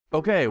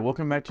Okay,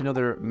 welcome back to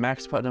another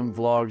Max Putnam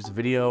Vlogs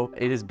video.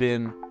 It has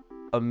been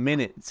a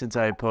minute since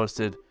I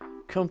posted.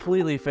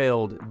 Completely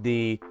failed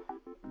the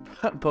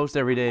post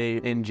every day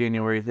in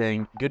January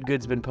thing.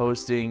 Good's been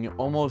posting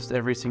almost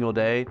every single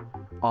day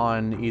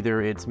on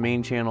either its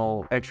main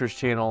channel, extras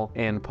channel,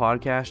 and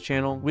podcast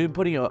channel. We've been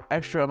putting an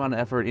extra amount of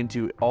effort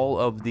into all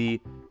of the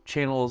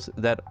channels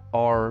that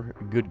are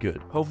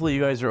good. Hopefully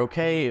you guys are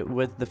okay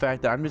with the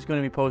fact that I'm just going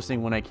to be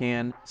posting when I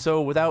can.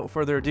 So without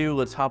further ado,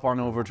 let's hop on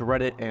over to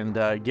Reddit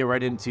and get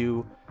right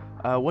into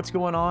what's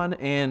going on.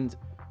 And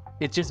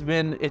it's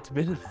been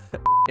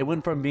it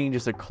went from being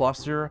just a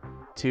cluster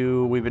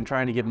to we've been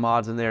trying to get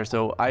mods in there.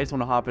 So I just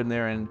want to hop in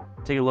there and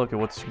take a look at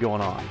what's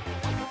going on.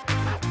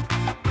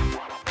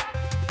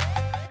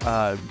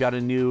 Got a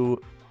new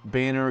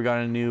banner, got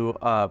a new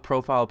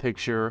profile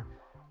picture.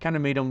 Kind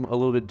of made them a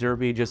little bit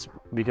derpy just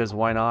because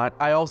why not?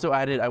 I also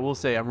added, I will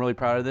say I'm really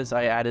proud of this,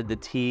 I added the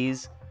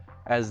T's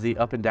as the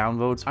up and down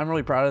votes. I'm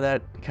really proud of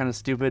that. Kind of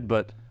stupid,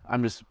 but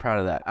I'm just proud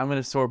of that. I'm going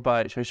to sort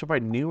by, should I sort by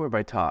new or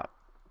by top?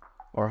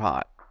 Or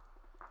hot?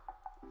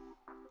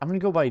 I'm going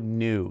to go by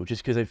new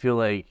just because I feel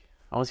like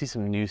I want to see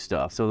some new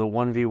stuff. So the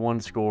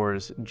 1v1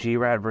 scores,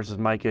 G-Rat versus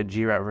Micah,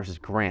 G-Rat versus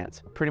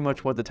Grant. Pretty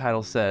much what the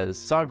title says.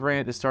 Saw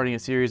Grant is starting a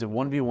series of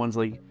 1v1s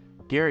like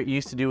Garrett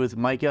used to do with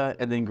Micah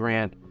and then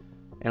Grant.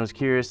 And was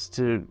curious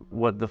to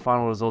what the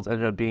final results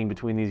ended up being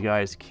between these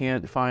guys.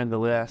 Can't find the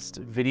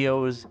last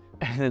videos.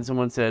 And then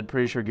someone said,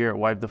 pretty sure Garrett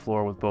wiped the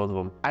floor with both of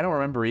them. I don't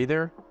remember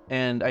either.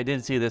 And I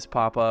did see this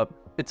pop up.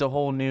 It's a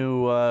whole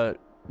new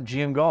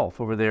GM Golf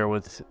over there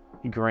with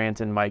Grant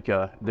and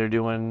Micah. They're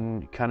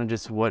doing kind of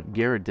just what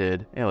Garrett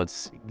did. You know,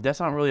 that's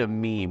not really a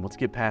meme. Let's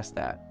get past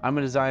that. I'm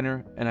a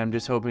designer and I'm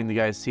just hoping the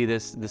guys see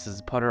this. This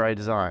is putter I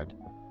designed.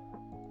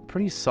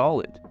 Pretty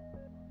solid.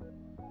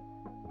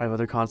 I have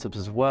other concepts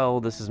as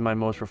well. This is my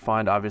most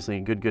refined.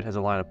 Obviously, Good has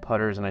a line of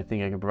putters, and I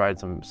think I can provide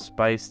some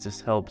spice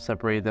to help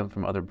separate them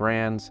from other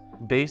brands.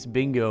 Base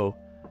Bingo.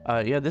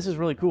 Yeah, this is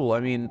really cool. I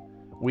mean,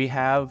 we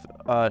have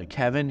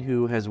Kevin,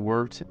 who has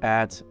worked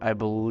at, I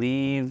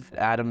believe,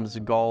 Adams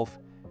Golf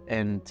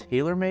and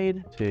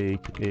TaylorMade.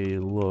 Take a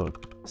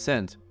look.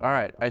 Sent. All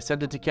right, I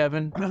sent it to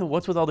Kevin.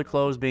 What's with all the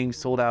clothes being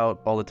sold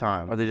out all the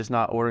time? Are they just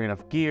not ordering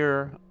enough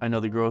gear? I know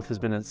the growth has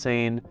been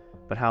insane.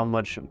 But how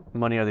much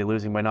money are they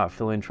losing by not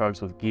filling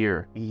trucks with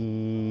gear?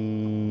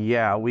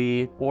 Yeah,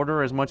 we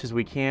order as much as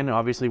we can.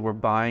 Obviously, we're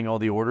buying all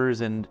the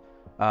orders, and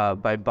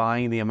by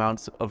buying the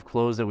amounts of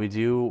clothes that we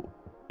do,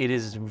 it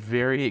is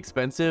very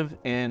expensive,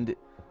 and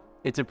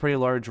it's a pretty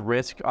large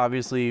risk.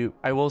 Obviously,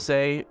 I will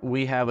say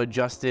we have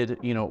adjusted,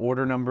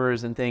 order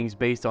numbers and things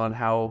based on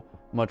how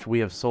much we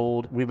have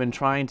sold. We've been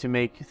trying to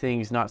make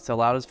things not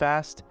sell out as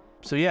fast.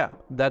 So yeah,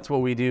 that's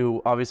what we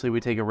do. Obviously, we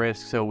take a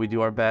risk, so we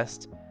do our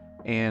best.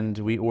 And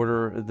we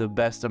order the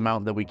best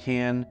amount that we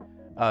can,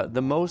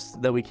 the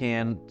most that we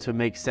can to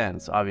make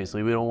sense.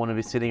 Obviously, we don't want to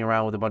be sitting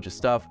around with a bunch of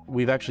stuff.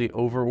 We've actually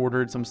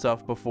over-ordered some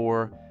stuff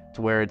before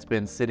to where it's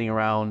been sitting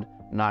around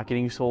not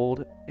getting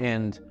sold,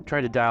 and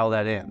try to dial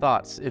that in.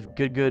 Thoughts: if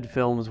Good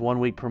films 1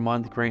 week per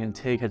month, Grant and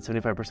Tig had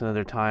 75% of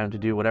their time to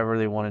do whatever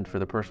they wanted for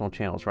the personal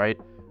channels, right?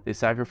 They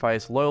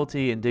sacrifice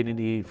loyalty and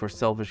dignity for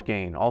selfish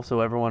gain. Also,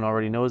 everyone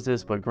already knows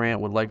this, but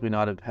Grant would likely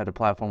not have had a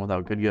platform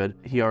without Good.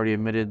 He already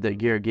admitted that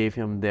Garrett gave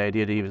him the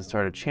idea to even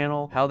start a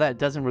channel. How that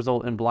doesn't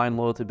result in blind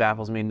loyalty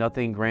baffles me.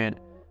 Nothing Grant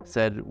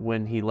said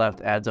when he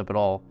left adds up at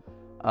all.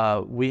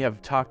 We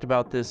have talked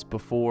about this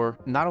before.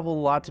 Not a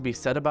whole lot to be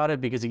said about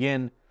it because,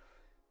 again,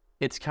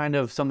 it's kind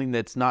of something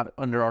that's not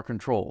under our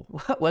control.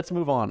 Let's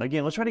move on.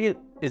 Again, let's try to get...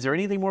 Is there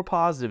anything more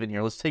positive in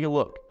here? Let's take a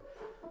look.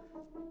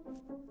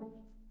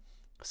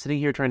 Sitting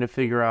here trying to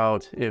figure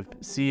out if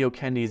CEO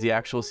Kendi is the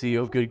actual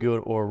CEO of Good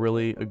or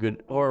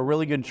a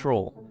really good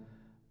troll.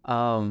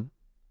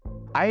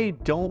 I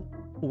don't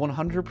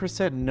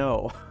 100%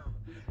 know.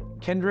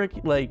 Kendrick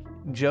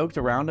joked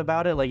around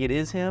about it like it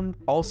is him.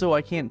 Also,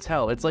 I can't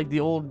tell. It's like the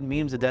old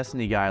memes of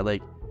Destiny guy.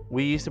 Like,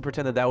 we used to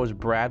pretend that was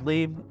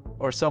Bradley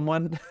or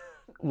someone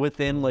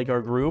within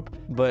our group,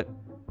 but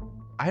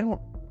I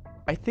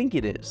think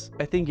it is.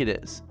 I think it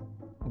is.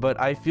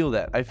 But I feel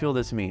that. I feel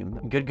this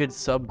meme. Good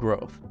sub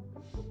growth.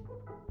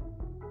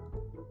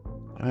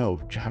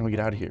 Oh, how do we get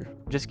out of here?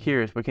 Just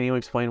curious, but can you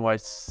explain why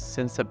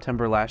since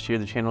September last year,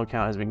 the channel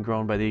account has been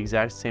grown by the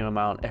exact same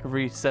amount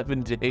every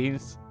 7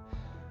 days?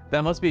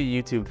 That must be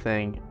a YouTube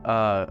thing.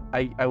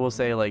 I will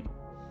say,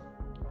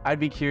 I'd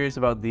be curious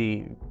about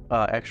the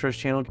extras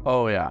channel.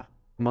 Oh yeah,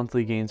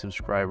 monthly gain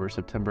subscribers,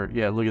 September.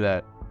 Yeah, look at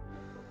that.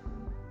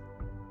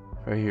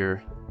 Right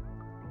here.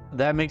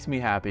 That makes me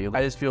happy.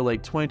 I just feel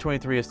like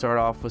 2023 has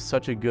started off with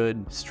such a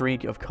good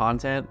streak of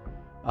content.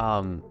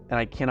 And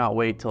I cannot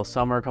wait till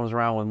summer comes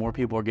around when more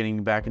people are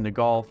getting back into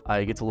golf.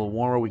 It gets a little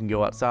warmer, we can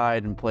go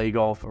outside and play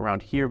golf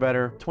around here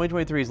better.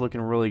 2023 is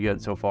looking really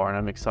good so far, and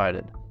I'm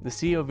excited. The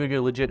CEO of Good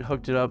legit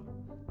hooked it up.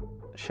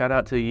 Shout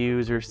out to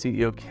user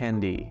CEO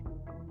Kendi.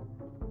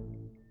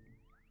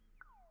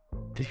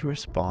 Did he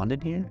respond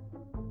in here?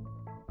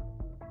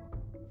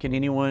 Can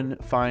anyone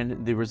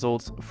find the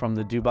results from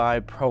the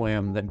Dubai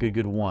Pro-Am that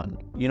Good won?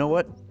 You know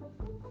what?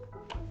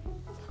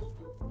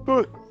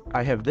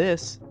 I have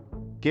this.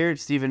 Garrett,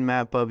 Steven,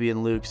 Matt, Bubby,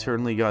 and Luke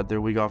certainly got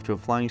their week off to a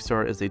flying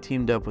start as they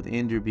teamed up with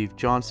Andrew Beef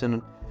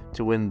Johnson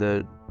to win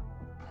the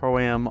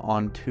Pro-Am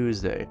on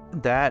Tuesday.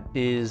 That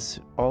is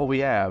all we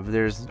have.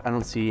 I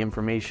don't see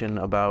information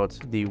about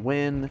the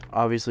win.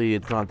 Obviously,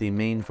 it's not the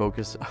main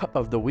focus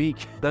of the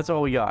week. That's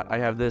all we got. I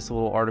have this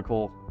little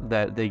article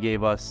that they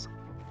gave us,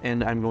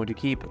 and I'm going to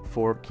keep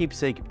for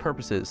keepsake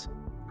purposes.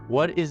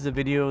 What is the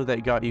video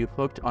that got you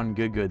hooked on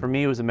Good Good? For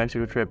me, it was a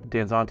Mexico trip,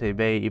 Danzante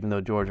Bay, even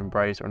though George and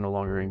Bryce are no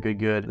longer in Good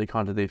Good. The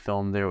content they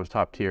filmed there was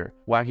top tier.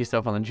 Wacky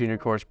stuff on the junior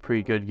course,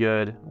 pre-Good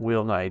Good.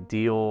 Wheel Not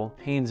Ideal.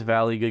 Haynes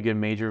Valley, Good Good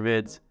major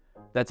vids.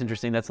 That's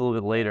interesting, that's a little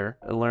bit later.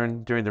 I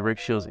learned during the Rick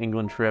Shields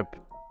England trip.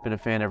 Been a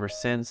fan ever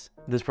since.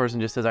 This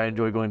person just says, I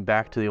enjoy going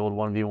back to the old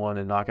 1v1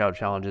 and knockout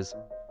challenges.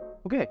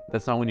 Okay,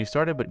 that's not when you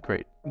started, but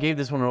great. Gave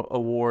this one an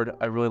award.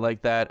 I really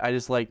like that. I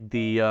just like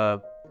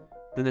the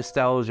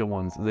nostalgia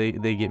ones. They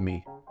get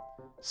me.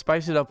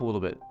 Spice it up a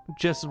little bit.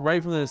 Just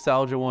right from the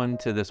nostalgia one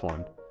to this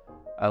one.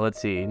 Let's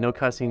see. No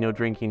cussing, no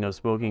drinking, no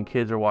smoking.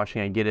 Kids are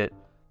watching, I get it.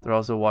 They're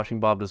also watching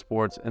Bob the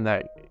Sports, and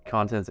that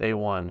content's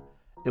A1.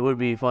 It would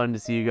be fun to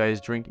see you guys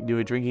do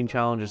a drinking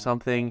challenge or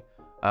something.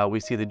 We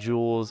see the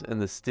Jules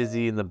and the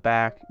Stizzy in the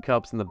back,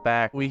 cups in the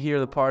back. We hear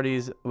about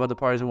the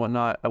parties and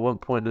whatnot. At what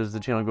point does the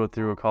channel go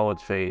through a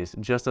college phase?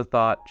 Just a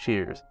thought.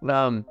 Cheers.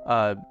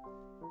 It'll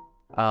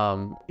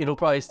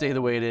probably stay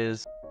the way it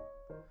is.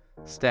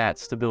 Stats,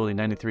 stability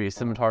 93,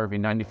 cinematography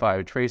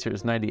 95,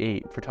 tracers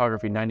 98,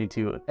 photography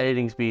 92,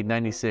 editing speed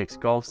 96,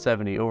 golf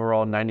 70,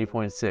 overall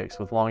 90.6,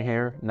 with long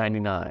hair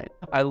 99.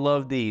 I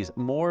love these.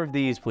 More of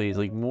these, please.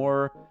 Like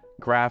more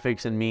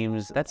graphics and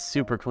memes. That's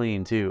super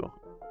clean too.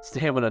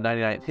 Stamina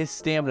 99. His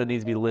stamina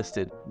needs to be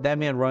listed. That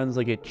man runs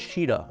like a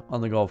cheetah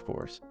on the golf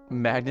course.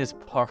 Magnus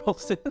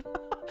Carlsen.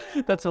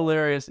 That's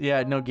hilarious.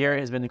 Yeah, no, Garrett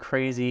has been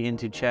crazy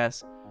into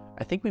chess.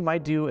 I think we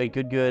might do a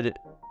good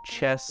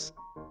chess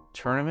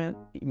tournament.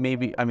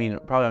 Maybe, I mean,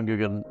 probably on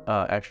Google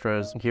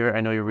Extras. Here,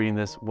 I know you're reading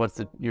this. What's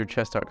your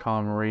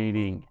chess.com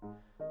rating?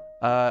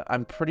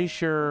 I'm pretty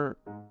sure.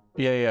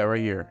 Yeah,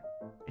 right here.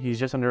 He's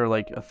just under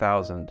like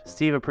 1,000.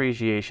 Steve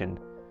appreciation.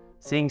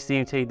 Seeing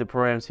Steve take the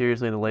program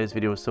seriously in the latest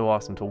video was so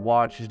awesome to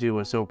watch. His dude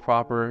was so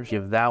proper.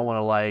 Give that one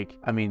a like.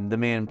 I mean, the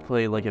man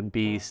played like a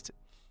beast.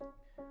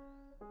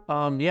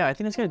 Yeah, I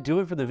think that's gonna do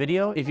it for the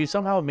video. If you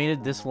somehow made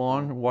it this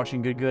long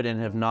watching Good Good and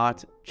have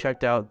not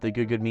checked out the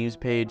Good Good memes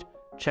page,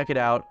 check it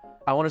out.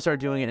 I want to start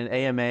doing an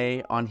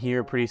AMA on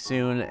here pretty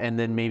soon, and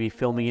then maybe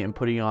filming it and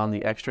putting it on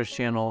the extras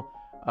channel,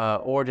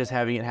 or just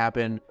having it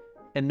happen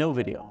and no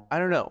video. I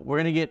don't know. We're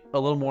gonna get a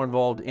little more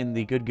involved in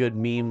the Good Good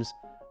memes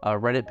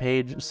Reddit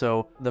page.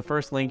 So the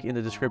first link in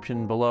the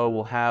description below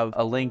will have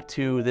a link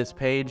to this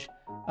page,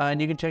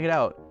 and you can check it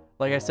out.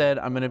 Like I said,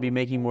 I'm gonna be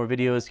making more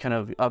videos, kind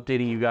of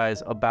updating you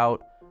guys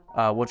about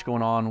what's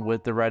going on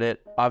with the Reddit.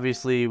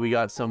 Obviously, we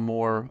got some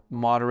more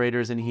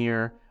moderators in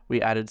here.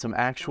 We added some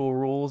actual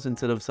rules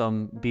instead of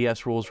some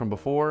BS rules from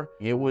before.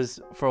 It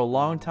was, for a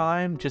long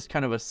time, just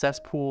kind of a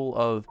cesspool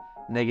of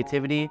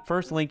negativity.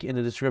 First link in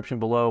the description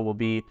below will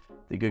be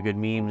the Good Good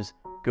memes.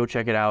 Go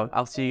check it out.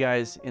 I'll see you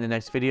guys in the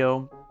next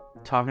video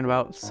talking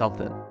about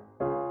something.